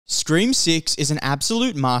Scream 6 is an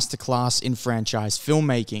absolute masterclass in franchise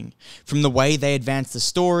filmmaking. From the way they advance the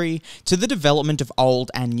story, to the development of old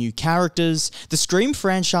and new characters, the Scream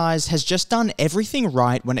franchise has just done everything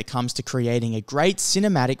right when it comes to creating a great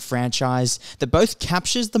cinematic franchise that both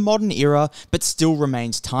captures the modern era but still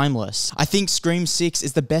remains timeless. I think Scream 6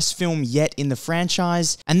 is the best film yet in the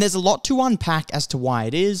franchise, and there's a lot to unpack as to why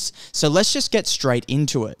it is, so let's just get straight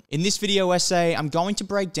into it. In this video essay, I'm going to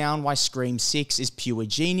break down why Scream 6 is pure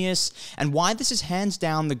genius, and why this is hands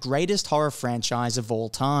down the greatest horror franchise of all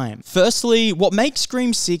time. Firstly, what makes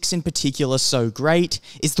Scream 6 in particular so great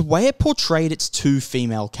is the way it portrayed its two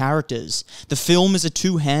female characters. The film is a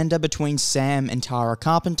two-hander between Sam and Tara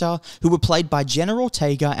Carpenter, who were played by Jenna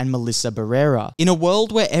Ortega and Melissa Barrera. In a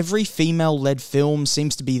world where every female-led film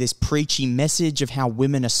seems to be this preachy message of how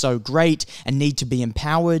women are so great and need to be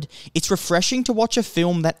empowered, it's refreshing to watch a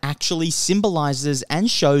film that actually symbolizes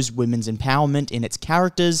and shows women's empowerment in its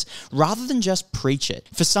characters, rather than just preach it.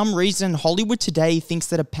 For some reason, Hollywood today thinks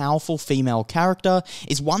that a powerful female character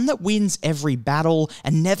is one that wins every battle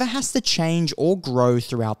and never has to change or grow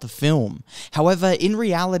throughout the film. However, in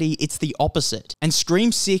reality, it's the opposite. And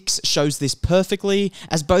Scream 6 shows this perfectly,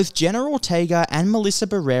 as both Jenna Ortega and Melissa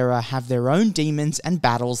Barrera have their own demons and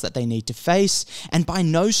battles that they need to face, and by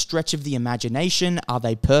no stretch of the imagination are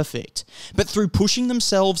they perfect. But through pushing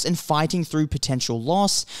themselves and fighting through potential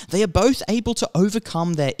loss, they are both able to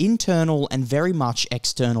overcome their internal and very much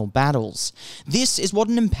external battles. This is what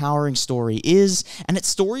an empowering story is, and it's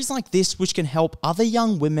stories like this which can help other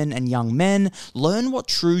young women and young men learn what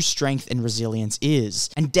true strength and resilience is,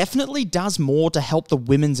 and definitely does more to help the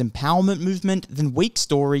women's empowerment movement than weak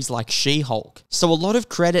stories like She-Hulk. So a lot of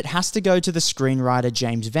credit has to go to the screenwriter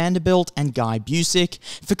James Vanderbilt and Guy Busick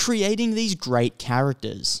for creating these great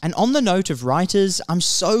characters. And on the note of writers, I'm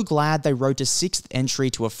so glad they wrote a sixth entry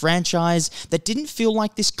to a franchise that didn't feel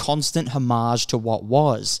like this constant homage to what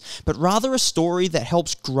was, but rather a story that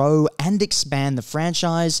helps grow and expand the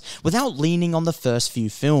franchise without leaning on the first few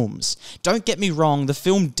films. Don't get me wrong, the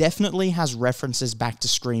film definitely has references back to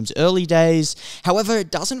Scream's early days, however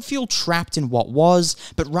it doesn't feel trapped in what was,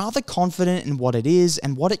 but rather confident in what it is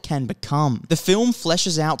and what it can become. The film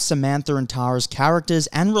fleshes out Samantha and Tara's characters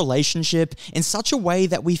and relationship in such a way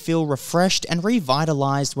that we feel refreshed and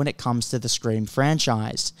revitalized when it comes to the Scream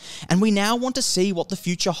franchise. And we now want to see what the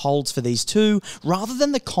future holds for these two, rather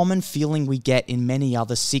than the common feeling we get in many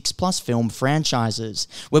other 6+ film franchises,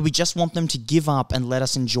 where we just want them to give up and let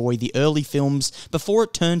us enjoy the early films before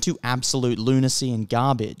it turned to absolute lunacy and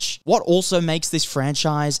garbage. What also makes this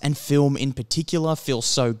franchise, and film in particular, feel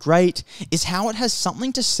so great is how it has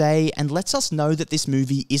something to say and lets us know that this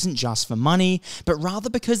movie isn't just for money, but rather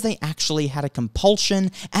because they actually had a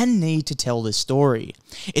compulsion and need to tell this story.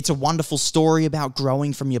 It's a wonderful story about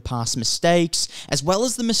growing from your past mistakes, as well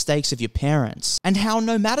as the mistakes of your parents, and how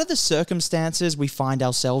no matter the circumstances we find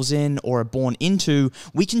ourselves in or are born into,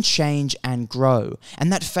 we can change and grow,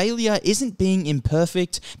 and that failure isn't being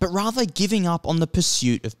imperfect, but rather giving up on the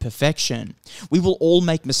pursuit of perfection. We will all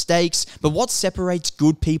make mistakes, but what separates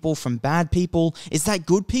good people from bad people is that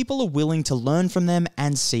good people are willing to learn from them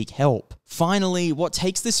and seek help. Finally, what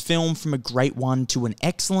takes this film from a great one to an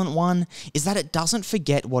excellent one is that it doesn't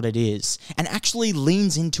forget what it is, and actually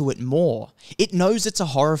leans into it more. It knows it's a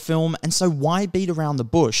horror film, and so why beat around the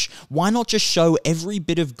bush? Why not just show every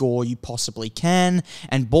bit of gore you possibly can?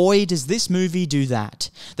 And boy, does this movie do that.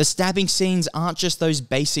 The stabbing scenes aren't just those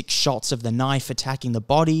basic shots of the knife attacking the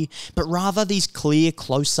body, but rather these clear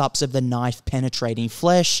close-ups of the knife penetrating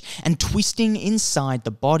flesh and twisting inside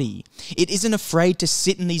the body. It isn't afraid to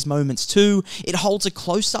sit in these moments too. It holds a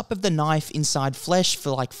close-up of the knife inside flesh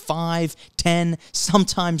for like 5, 10,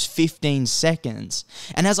 sometimes 15 seconds.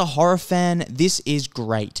 And as a horror fan, this is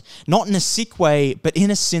great. Not in a sick way, but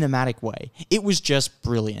in a cinematic way. It was just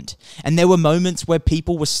brilliant. And there were moments where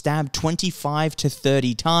people were stabbed 25 to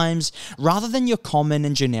 30 times, rather than your common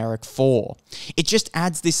and generic 4. It just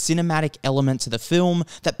adds this cinematic element to the film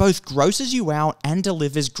that both grosses you out and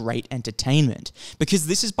delivers great entertainment, because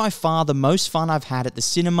this is by far the most fun I've had at the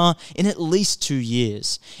cinema in at least 2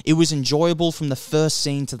 years. It was enjoyable from the first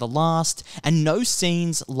scene to the last, and no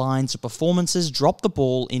scenes, lines, or performances dropped the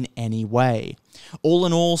ball in any way. All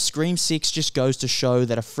in all, Scream 6 just goes to show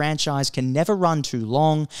that a franchise can never run too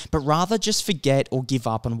long, but rather just forget or give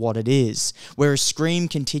up on what it is, whereas Scream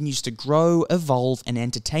continues to grow, evolve, and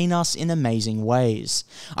entertain us in amazing ways.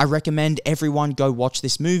 I recommend everyone go watch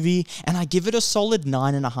this movie, and I give it a solid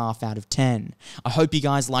 9.5 out of 10. I hope you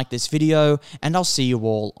guys like this video, and I'll see you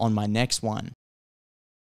all on my next one.